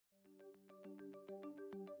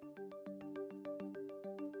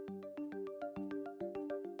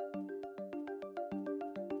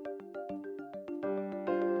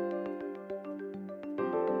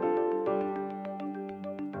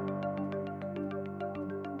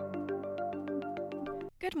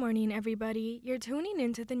Good morning, everybody. You're tuning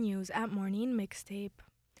into the news at Morning Mixtape.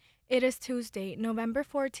 It is Tuesday, November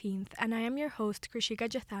 14th, and I am your host, Krishika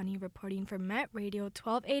Jethani, reporting for Met Radio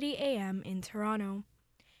 1280 AM in Toronto.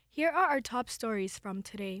 Here are our top stories from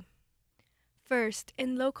today. First,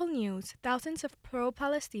 in local news, thousands of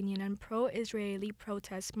pro-Palestinian and pro-Israeli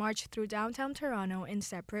protests marched through downtown Toronto in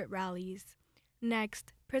separate rallies.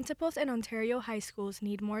 Next, principals in Ontario high schools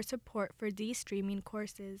need more support for de-streaming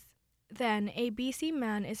courses. Then, a BC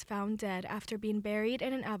man is found dead after being buried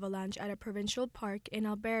in an avalanche at a provincial park in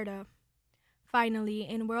Alberta. Finally,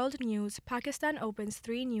 in world news, Pakistan opens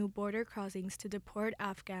 3 new border crossings to deport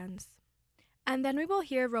Afghans. And then we will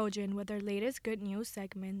hear Rogene with our latest good news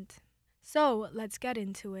segment. So, let's get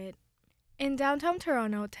into it. In downtown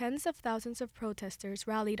Toronto, tens of thousands of protesters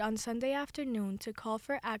rallied on Sunday afternoon to call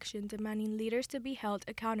for action demanding leaders to be held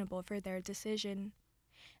accountable for their decision.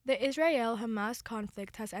 The Israel-Hamas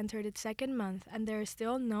conflict has entered its second month and there is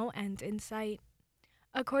still no end in sight.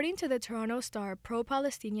 According to the Toronto Star,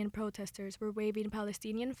 pro-Palestinian protesters were waving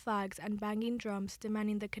Palestinian flags and banging drums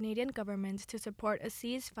demanding the Canadian government to support a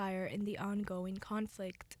ceasefire in the ongoing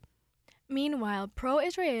conflict. Meanwhile,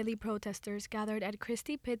 pro-Israeli protesters gathered at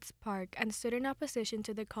Christie Pitts Park and stood in opposition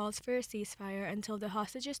to the calls for a ceasefire until the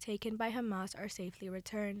hostages taken by Hamas are safely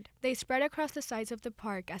returned. They spread across the sides of the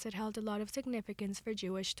park as it held a lot of significance for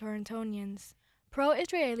Jewish Torontonians.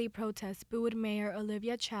 Pro-Israeli protests booed Mayor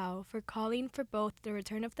Olivia Chow for calling for both the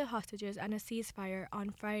return of the hostages and a ceasefire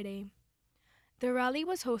on Friday. The rally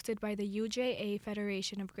was hosted by the UJA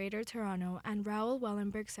Federation of Greater Toronto and Raoul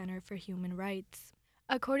Wallenberg Centre for Human Rights.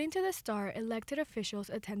 According to the Star, elected officials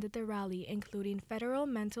attended the rally, including Federal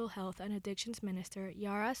Mental Health and Addictions Minister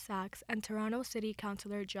Yara Sachs and Toronto City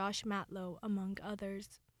Councillor Josh Matlow, among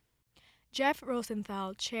others. Jeff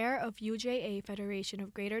Rosenthal, chair of UJA Federation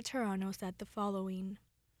of Greater Toronto, said the following,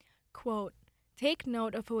 quote, "Take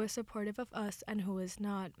note of who is supportive of us and who is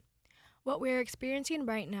not. What we are experiencing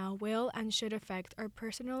right now will and should affect our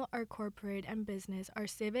personal, our corporate and business, our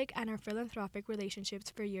civic and our philanthropic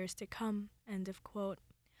relationships for years to come." End of quote.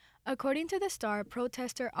 According to the Star,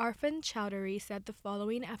 protester Arfan Chowdhury said the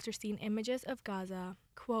following after seeing images of Gaza,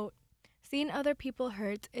 quote, "Seeing other people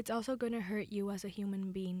hurt, it's also going to hurt you as a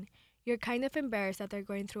human being. You're kind of embarrassed that they're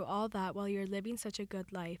going through all that while you're living such a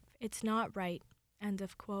good life. It's not right." End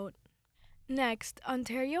of quote. Next,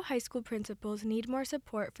 Ontario high school principals need more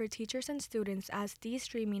support for teachers and students as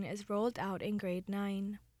de-streaming is rolled out in grade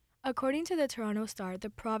 9. According to the Toronto Star, the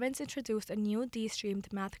province introduced a new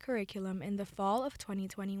de-streamed math curriculum in the fall of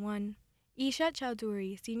 2021. Ishat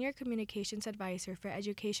Chowdhury, Senior Communications Advisor for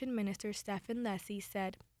Education Minister Stephen Lessy,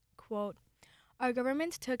 said, quote, "Our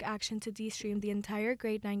government took action to de-stream the entire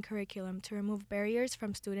grade 9 curriculum to remove barriers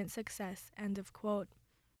from student success." End of quote.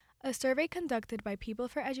 A survey conducted by People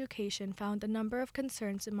for Education found a number of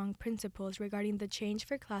concerns among principals regarding the change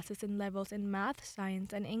for classes in levels in math,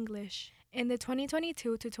 science, and English. In the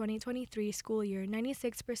 2022 to 2023 school year,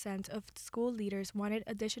 96% of school leaders wanted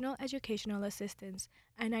additional educational assistance,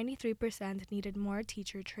 and 93% needed more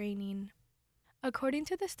teacher training. According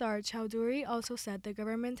to the Star, Chowdhury also said the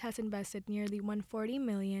government has invested nearly $140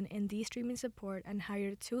 million in de-streaming support and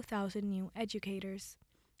hired 2,000 new educators.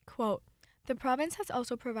 Quote, "The province has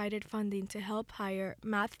also provided funding to help hire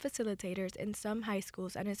math facilitators in some high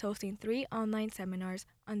schools and is hosting 3 online seminars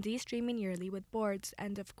on de-streaming yearly with boards."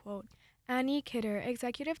 End of quote. Annie Kidder,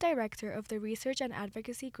 Executive Director of the Research and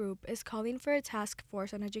Advocacy Group, is calling for a task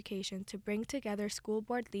force on education to bring together school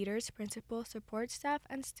board leaders, principals, support staff,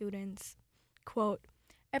 and students. Quote,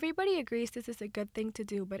 "Everybody agrees this is a good thing to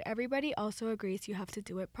do, but everybody also agrees you have to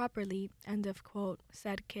do it properly." End of quote,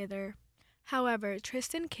 said Kidder. However,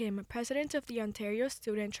 Tristan Kim, president of the Ontario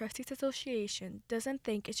Student Trustees Association, doesn't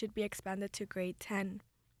think it should be expanded to grade 10.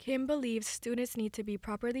 Kim believes students need to be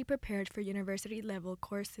properly prepared for university-level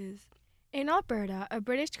courses. In Alberta, a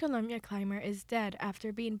British Columbia climber is dead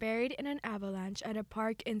after being buried in an avalanche at a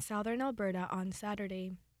park in southern Alberta on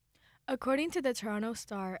Saturday. According to the Toronto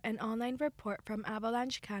Star, an online report from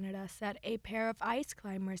Avalanche Canada said a pair of ice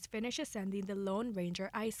climbers finished ascending the Lone Ranger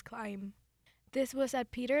ice climb. This was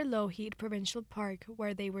at Peter Lougheed Provincial Park,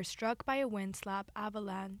 where they were struck by a wind-slap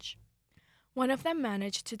avalanche. One of them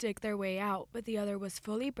managed to dig their way out, but the other was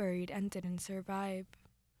fully buried and didn't survive.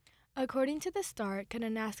 According to the Star,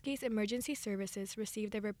 Kananaskis Emergency Services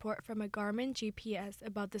received a report from a Garmin GPS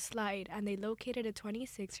about the slide, and they located a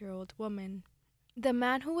 26-year-old woman. The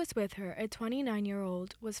man who was with her, a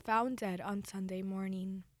 29-year-old, was found dead on Sunday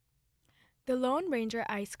morning. The Lone Ranger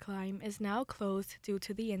ice climb is now closed due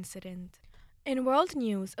to the incident. In world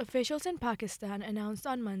news, officials in Pakistan announced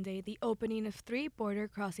on Monday the opening of 3 border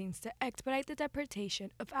crossings to expedite the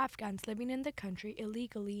deportation of Afghans living in the country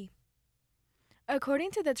illegally.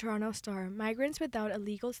 According to the Toronto Star, migrants without a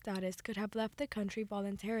legal status could have left the country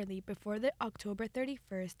voluntarily before the October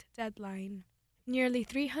 31st deadline. Nearly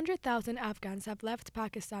 300,000 Afghans have left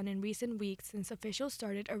Pakistan in recent weeks since officials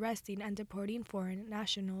started arresting and deporting foreign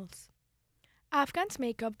nationals. Afghans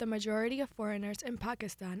make up the majority of foreigners in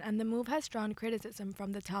Pakistan, and the move has drawn criticism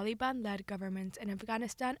from the Taliban-led governments in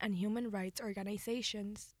Afghanistan and human rights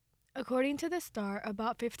organizations. According to the Star,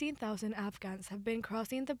 about 15,000 Afghans have been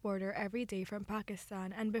crossing the border every day from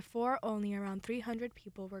Pakistan, and before only around 300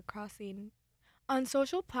 people were crossing. On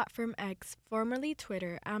social platform X, formerly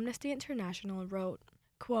Twitter, Amnesty International wrote,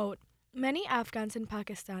 quote, "Many Afghans in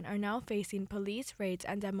Pakistan are now facing police raids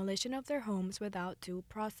and demolition of their homes without due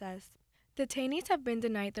process. Detainees have been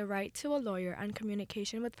denied the right to a lawyer and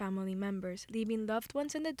communication with family members, leaving loved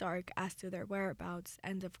ones in the dark as to their whereabouts."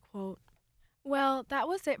 End of quote. Well, that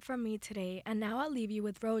was it from me today, and now I'll leave you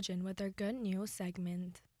with Rogene with our Good News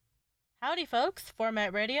segment. Howdy folks,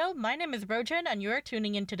 Format Radio, my name is Rogene and you're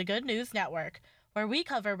tuning into the Good News Network, where we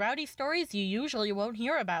cover rowdy stories you usually won't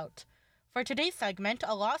hear about. For today's segment,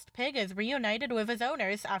 a lost pig is reunited with his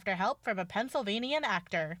owners after help from a Pennsylvanian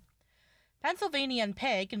actor. Pennsylvanian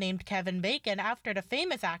pig, named Kevin Bacon after the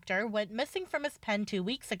famous actor, went missing from his pen 2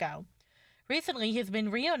 weeks ago. Recently, he's been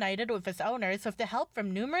reunited with his owners with the help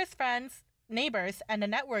from numerous friends, neighbors, and a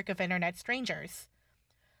network of internet strangers.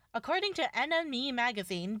 According to NME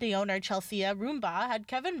magazine, the owner Chelsea Roomba had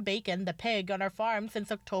Kevin Bacon, the pig, on her farm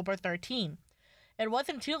since October 13. It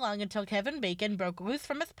wasn't too long until Kevin Bacon broke loose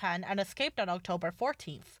from his pen and escaped on October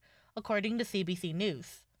 14th, according to CBC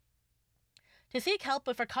News. To seek help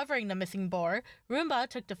with recovering the missing boar, Roomba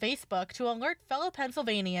took to Facebook to alert fellow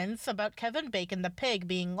Pennsylvanians about Kevin Bacon, the pig,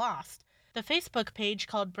 being lost. The Facebook page,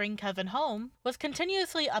 called Bring Kevin Home, was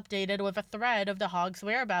continuously updated with a thread of the hog's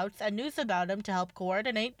whereabouts and news about him to help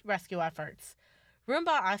coordinate rescue efforts.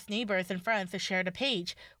 Roomba asked neighbors and friends to share the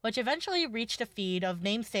page, which eventually reached the feed of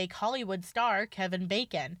namesake Hollywood star Kevin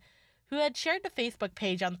Bacon, who had shared the Facebook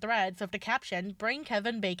page on Threads with the caption, "Bring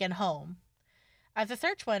Kevin Bacon Home." As the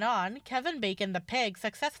search went on, Kevin Bacon, the pig,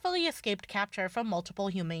 successfully escaped capture from multiple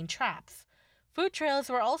humane traps. Food trails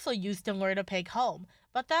were also used to lure the pig home,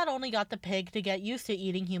 but that only got the pig to get used to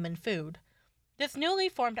eating human food. This newly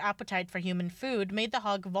formed appetite for human food made the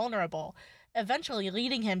hog vulnerable, eventually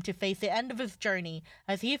leading him to face the end of his journey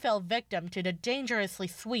as he fell victim to the dangerously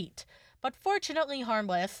sweet, but fortunately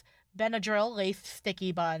harmless, Benadryl-laced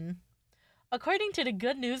sticky bun. According to the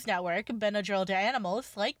Good News Network, Benadryl to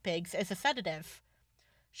animals, like pigs, is a sedative.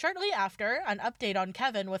 Shortly after, an update on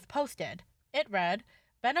Kevin was posted. It read,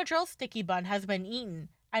 "Benadryl sticky bun has been eaten.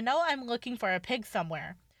 I know I'm looking for a pig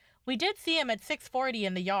somewhere. We did see him at 6:40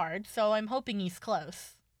 in the yard, so I'm hoping he's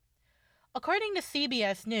close." According to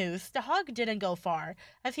CBS News, the hog didn't go far,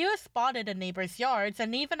 as he was spotted in neighbors' yards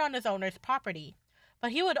and even on his owner's property,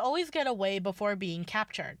 but he would always get away before being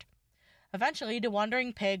captured. Eventually, the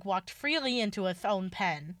wandering pig walked freely into his own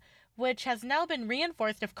pen, which has now been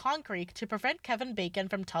reinforced with concrete to prevent Kevin Bacon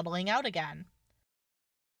from tunneling out again.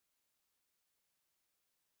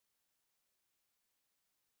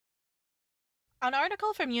 An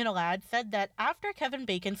article from Unilad said that after Kevin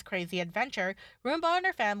Bacon's crazy adventure, Roomba and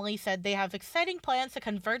her family said they have exciting plans to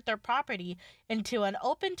convert their property into an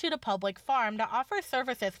open-to-the-public farm that offers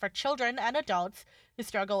services for children and adults who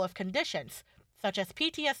struggle with conditions, such as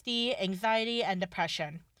PTSD, anxiety, and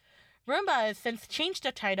depression. Roomba has since changed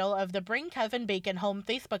the title of the Bring Kevin Bacon Home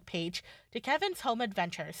Facebook page to Kevin's Home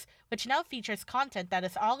Adventures, which now features content that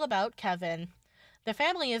is all about Kevin. The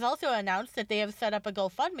family has also announced that they have set up a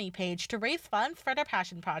GoFundMe page to raise funds for their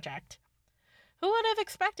passion project. Who would have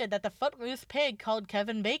expected that the footloose pig called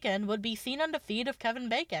Kevin Bacon would be seen on the feed of Kevin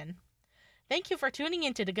Bacon? Thank you for tuning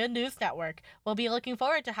into the Good News Network. We'll be looking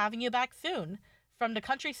forward to having you back soon. From the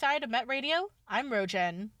countryside of Met Radio, I'm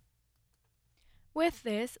Rogene. With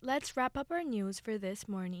this, let's wrap up our news for this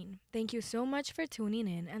morning. Thank you so much for tuning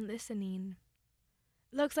in and listening.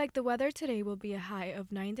 Looks like the weather today will be a high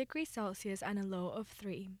of 9 degrees Celsius and a low of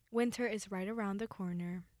 3. Winter is right around the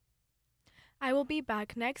corner. I will be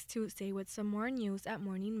back next Tuesday with some more news at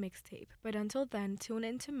Morning Mixtape, but until then, tune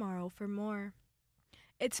in tomorrow for more.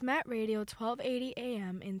 It's Met Radio 1280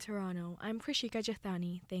 AM in Toronto. I'm Krishika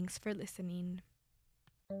Jethani. Thanks for listening.